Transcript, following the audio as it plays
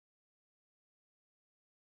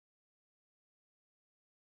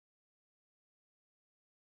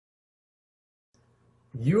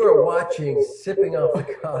You are watching Sipping Off the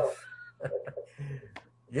Cuff.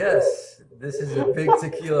 Yes, this is a big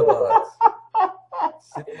tequila box.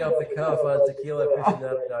 Sipping Off the Cuff on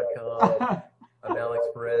tequilaaficionado.com. I'm Alex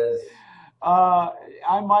Perez. Uh,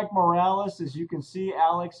 I'm Mike Morales. As you can see,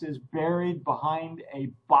 Alex is buried behind a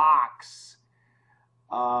box.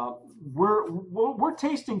 Uh, we're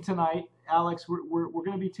tasting tonight, Alex. We're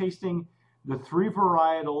going to be tasting the three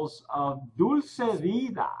varietals of Dulce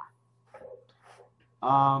Vida.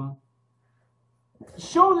 Um,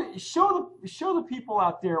 show the people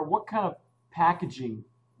out there what kind of packaging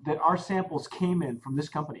that our samples came in from this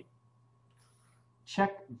company.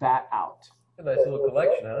 Check that out. A nice little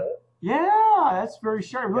collection, huh? Yeah, that's very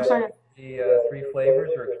sharp. It looks like The three flavors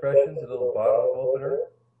or expressions, a little bottle opener,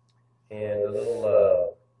 and a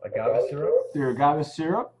little agave syrup. the agave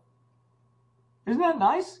syrup. Isn't that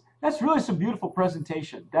nice? That's really some beautiful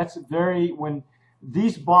presentation. That's very, when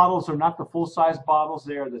these bottles are not the full-size bottles,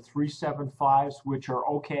 they are the 375s, which are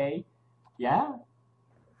okay. Yeah.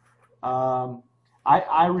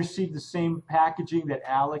 I received the same packaging that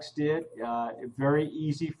Alex did. Very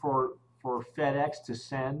easy for FedEx to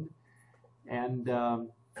send. And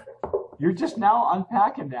you're just now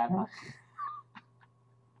unpacking that, huh?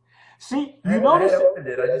 See, you notice. I haven't opened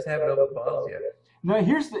it. I just haven't opened the bottles yet. Now,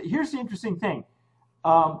 here's the interesting thing.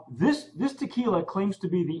 This tequila claims to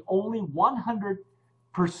be the only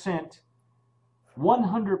 100%,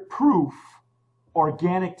 100 proof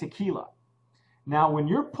organic tequila. Now, when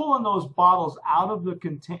you're pulling those bottles out of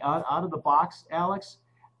the box, Alex,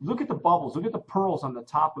 look at the bubbles. Look at the pearls on the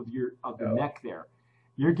top of the neck there.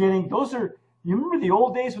 You're getting those are. You remember the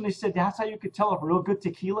old days when they said that's how you could tell a real good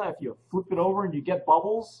tequila, if you flip it over and you get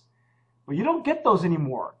bubbles? Well, you don't get those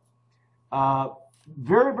anymore.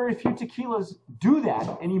 Very, very few tequilas do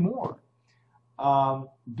that anymore.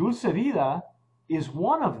 Dulce Vida is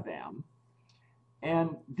one of them.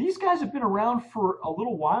 And these guys have been around for a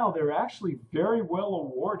little while. They're actually very well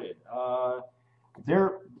awarded.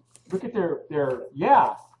 Look at their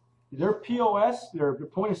POS, their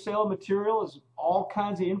point of sale material is all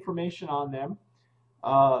kinds of information on them.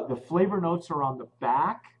 The flavor notes are on the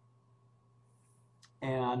back.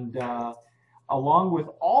 And along with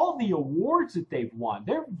all the awards that they've won,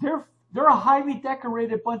 they're a highly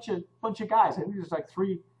decorated bunch of guys. I think there's like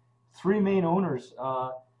three main owners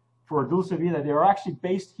for Dulce Vida. They're actually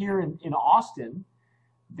based here in Austin.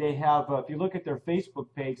 They have, if you look at their Facebook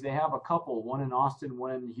page, they have a couple, one in Austin,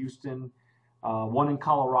 one in Houston, one in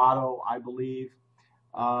Colorado, I believe.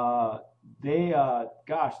 They've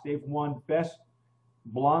won Best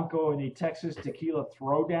Blanco in the Texas Tequila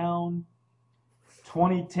Throwdown,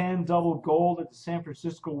 2010 double gold at the San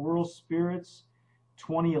Francisco World Spirits,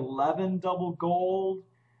 2011 double gold,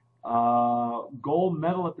 gold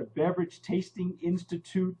medal at the Beverage Tasting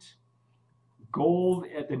Institute, gold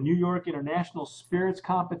at the New York International Spirits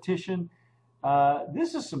Competition.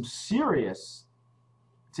 This is some serious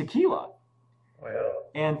tequila. Wow.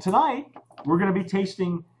 And tonight, we're going to be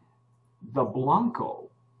tasting the Blanco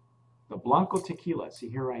tequila. See,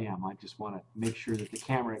 here I am. I just want to make sure that the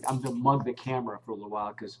camera, I'm going to mug the camera for a little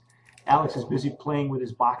while because Alex is busy playing with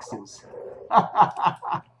his boxes.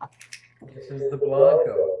 This is the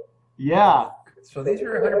Blanco. Yeah. So these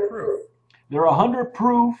are 100 proof. They're 100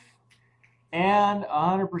 proof and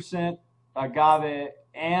 100% agave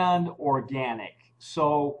and organic.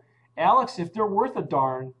 So, Alex, if they're worth a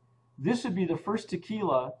darn, this would be the first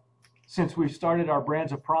tequila since we've started our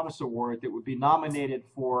Brands of Promise Award that would be nominated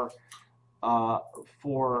for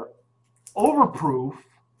overproof. Overproof,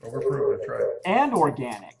 that's right. And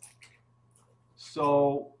organic.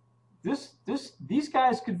 So these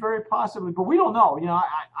guys could very possibly, but we don't know. You know,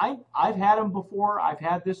 I've had them before. I've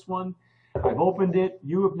had this one. I've opened it.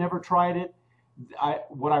 You have never tried it.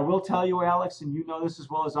 What I will tell you, Alex, and you know this as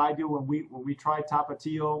well as I do, when we try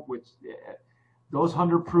Tapatio, which those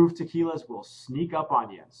 100 proof tequilas will sneak up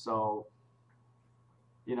on you. So,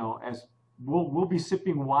 you know, as we'll be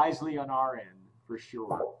sipping wisely on our end for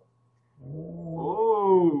sure.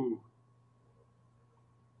 Oh,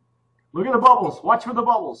 look at the bubbles. Watch for the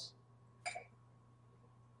bubbles.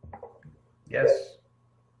 Yes.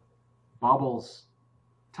 Bubbles.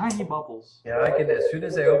 Tiny bubbles. Yeah, I could. As soon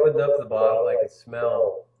as I opened up the bottle, I could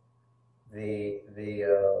smell the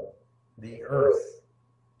earth.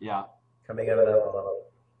 Yeah. Coming out of that bottle.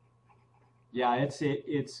 Yeah, it's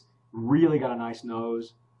really got a nice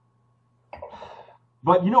nose.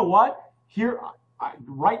 But you know what? Here,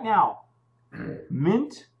 right now,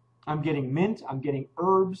 mint. I'm getting mint. I'm getting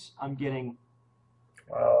herbs. I'm getting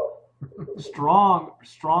wow. strong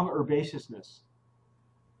herbaceousness.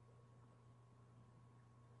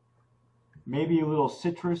 Maybe a little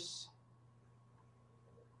citrus.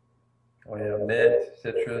 Oh yeah, mint,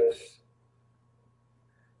 citrus,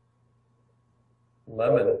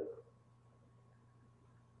 lemon,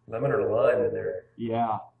 lemon or lime in there.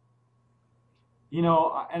 Yeah. You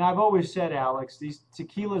know, and I've always said, Alex, these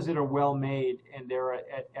tequilas that are well made and they're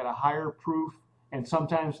at a higher proof and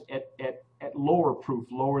sometimes at lower proof,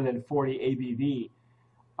 lower than 40 ABV,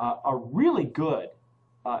 are really good,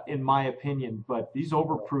 in my opinion. But these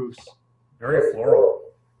overproofs, Very floral.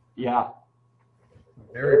 yeah.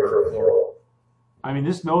 Very, very floral. I mean,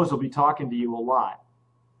 this nose will be talking to you a lot.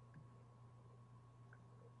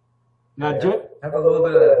 Now, Have a little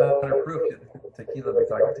bit of that 100 proof tequila be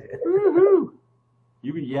talking to you. woohoo!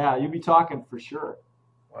 You'll be talking for sure.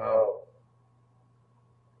 Wow.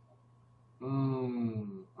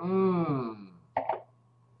 Mmm, mmm,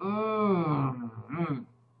 mmm, mmm,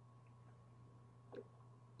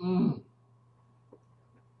 mmm,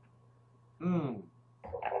 mmm.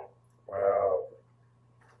 Wow.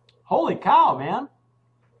 Holy cow, man!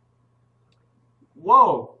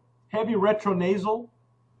 Whoa, heavy retronasal.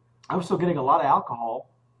 I'm still getting a lot of alcohol,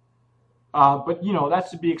 but you know that's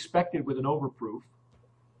to be expected with an overproof.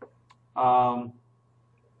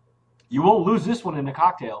 You won't lose this one in a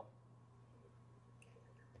cocktail.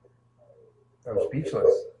 I'm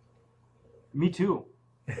speechless. Me too.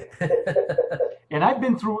 And I've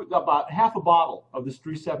been through about half a bottle of this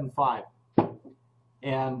 375,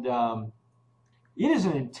 and it is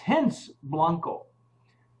an intense Blanco.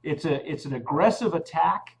 It's an aggressive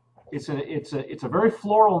attack. It's a very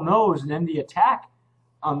floral nose, and then the attack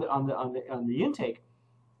on the intake,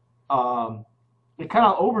 it kind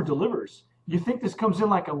of over delivers. You think this comes in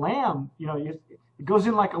like a lamb, you know, it goes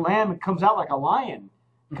in like a lamb and comes out like a lion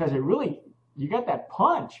because you got that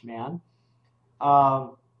punch, man.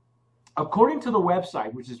 According to the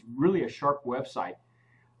website, which is really a sharp website,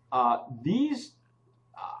 I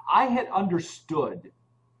had understood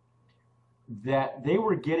that they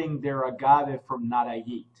were getting their agave from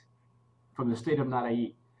Nayarit, from the state of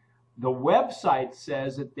Nayarit. The website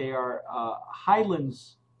says that they are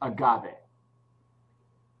Highlands agave,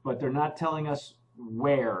 but they're not telling us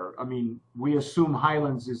where. I mean, we assume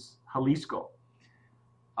Highlands is Jalisco.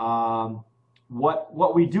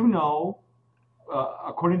 What we do know,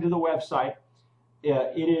 according to the website,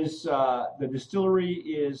 it is the distillery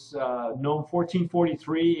is known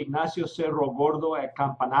 1443 Ignacio Cerro Gordo at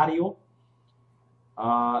Campanario.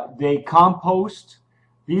 They compost.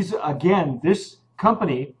 These again, this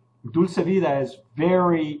company Dulce Vida is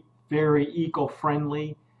very, very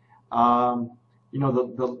eco-friendly. You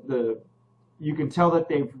know, you can tell that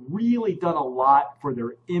they've really done a lot for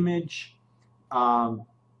their image,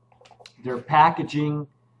 their packaging,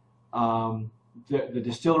 the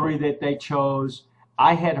distillery that they chose.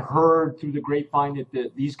 I had heard through the grapevine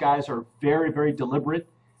that these guys are very, very deliberate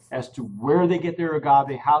as to where they get their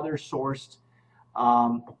agave, how they're sourced,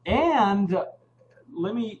 and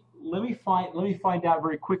let me find out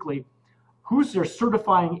very quickly who's their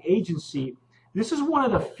certifying agency. This is one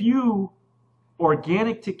of the few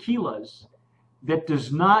organic tequilas that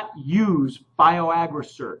does not use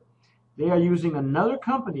BioAgriCert. They are using another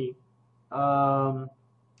company.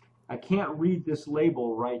 I can't read this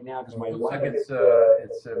label right now because my looks like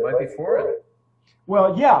it might be foreign.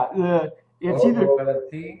 Well, yeah,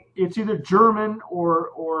 it's either German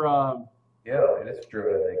or yeah, it is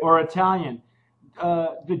German, I think, or Italian.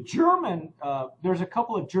 The German, there's a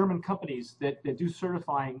couple of German companies that do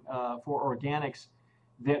certifying for organics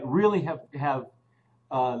that really have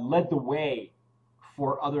led the way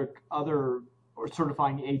for other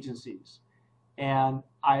certifying agencies. And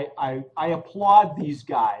I applaud these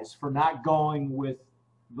guys for not going with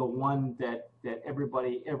the one that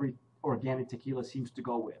every organic tequila seems to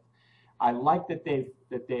go with. I like that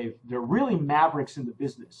they're really mavericks in the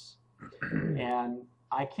business, and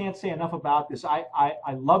I can't say enough about this.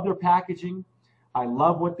 I love their packaging. I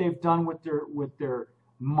love what they've done with their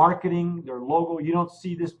marketing, their logo. You don't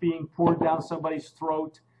see this being poured down somebody's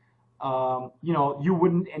throat. You know, you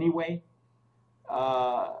wouldn't anyway.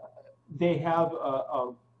 They have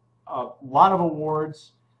a lot of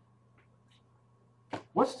awards.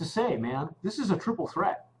 What's to say, man? This is a triple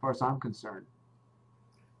threat, as far as I'm concerned.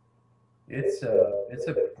 It's a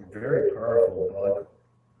very powerful blanco.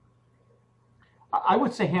 I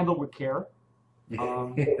would say handled with care. Yeah.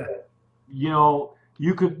 You know,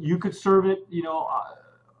 you could serve it, you know,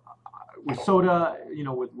 with soda, you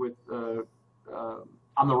know, with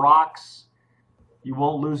on the rocks. You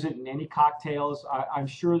won't lose it in any cocktails. I'm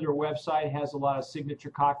sure their website has a lot of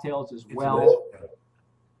signature cocktails as well.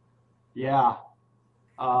 Yeah.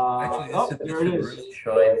 Actually, there it is. Really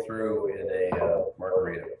shine through in a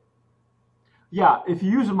margarita. Yeah, if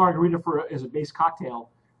you use a margarita as a base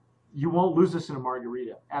cocktail, you won't lose this in a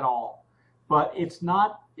margarita at all. But it's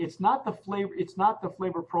not the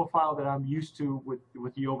flavor profile that I'm used to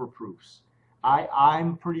with the overproofs.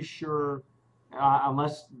 I'm pretty sure,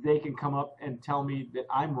 unless they can come up and tell me that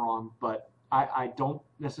I'm wrong, but I don't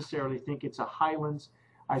necessarily think it's a Highlands.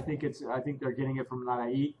 I think they're getting it from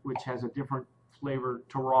Nayarit, which has a different flavor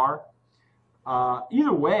terroir.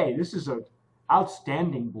 Either way, this is an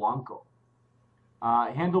outstanding Blanco.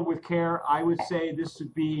 Handled with care, I would say this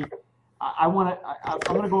would be. I'm going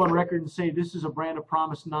to go on record and say this is a Brand of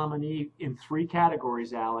Promise nominee in 3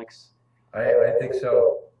 categories, Alex. I think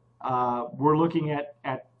so. We're looking at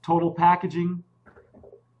total packaging,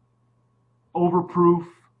 overproof,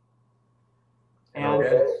 and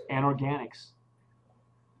organics.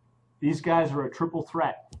 These guys are a triple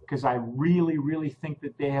threat because I really, really think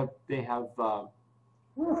that they have.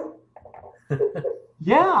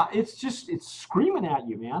 Yeah, it's screaming at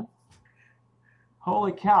you, man.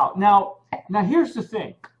 Holy cow! Now here's the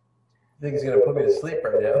thing. I think he's gonna put me to sleep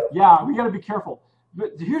right now. Yeah, we got to be careful.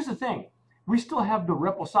 But here's the thing: we still have the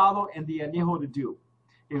reposado and the añejo to do.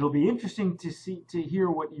 It'll be interesting to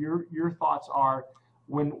hear what your thoughts are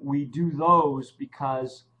when we do those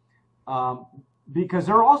because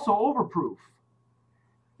they're also overproof.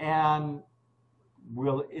 And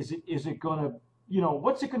is it gonna,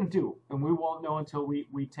 what's it gonna do? And we won't know until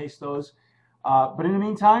we taste those. But in the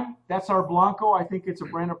meantime, that's our Blanco. I think it's a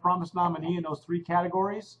Brand of Promise nominee in those 3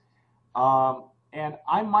 categories. And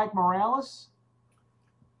I'm Mike Morales.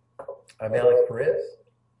 I'm Alex Perez.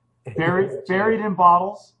 Buried in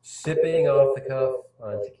bottles. Sipping off the cuff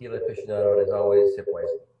on Tequila Aficionado, and as always, sip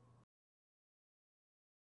wisely.